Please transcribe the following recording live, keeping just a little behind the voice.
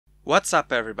What's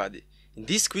up everybody? In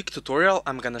this quick tutorial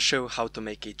I'm gonna show how to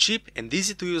make a cheap and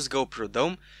easy to use GoPro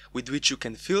Dome with which you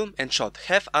can film and shot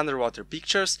half underwater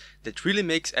pictures that really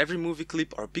makes every movie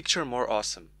clip or picture more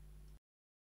awesome.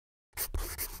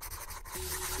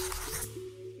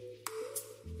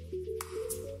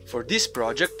 For this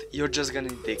project you're just gonna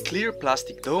need a clear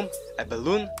plastic dome, a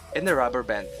balloon and a rubber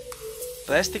band.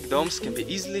 Plastic domes can be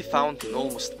easily found in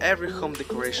almost every home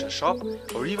decoration shop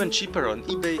or even cheaper on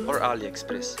eBay or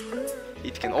AliExpress.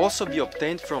 It can also be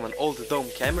obtained from an old dome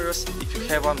cameras if you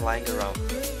have one lying around.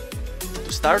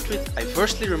 To start with, I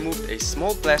firstly removed a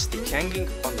small plastic hanging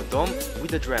on the dome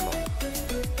with a Dremel.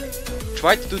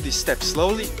 Try to do this step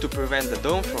slowly to prevent the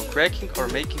dome from cracking or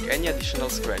making any additional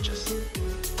scratches.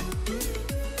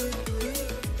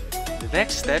 The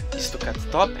next step is to cut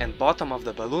top and bottom of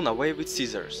the balloon away with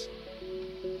scissors.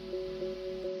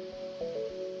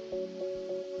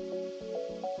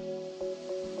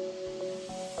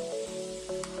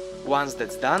 Once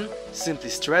that's done, simply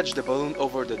stretch the balloon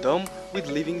over the dome with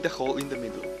leaving the hole in the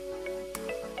middle.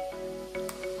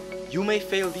 You may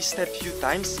fail this step few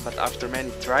times, but after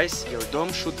many tries your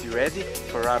dome should be ready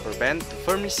for a rubber band to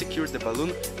firmly secure the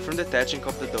balloon from detaching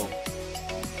of the dome.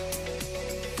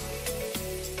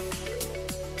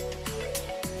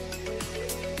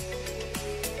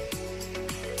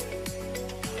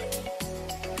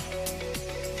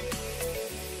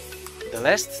 The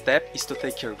last step is to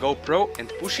take your GoPro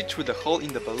and push it through the hole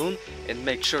in the balloon and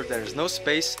make sure there is no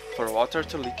space for water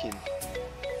to leak in.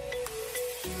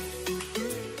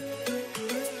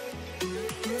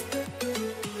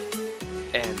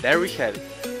 And there we have it.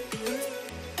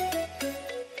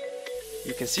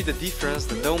 You can see the difference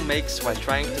the dome makes while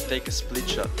trying to take a split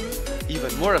shot.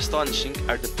 Even more astonishing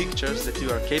are the pictures that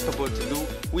you are capable to do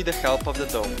with the help of the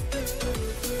dome.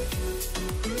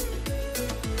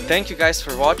 Thank you guys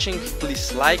for watching.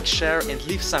 Please like, share and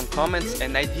leave some comments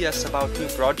and ideas about new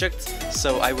projects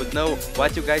so I would know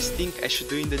what you guys think I should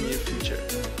do in the near future.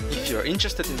 If you are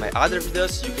interested in my other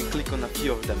videos, you can click on a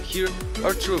few of them here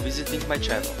or through visiting my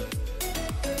channel.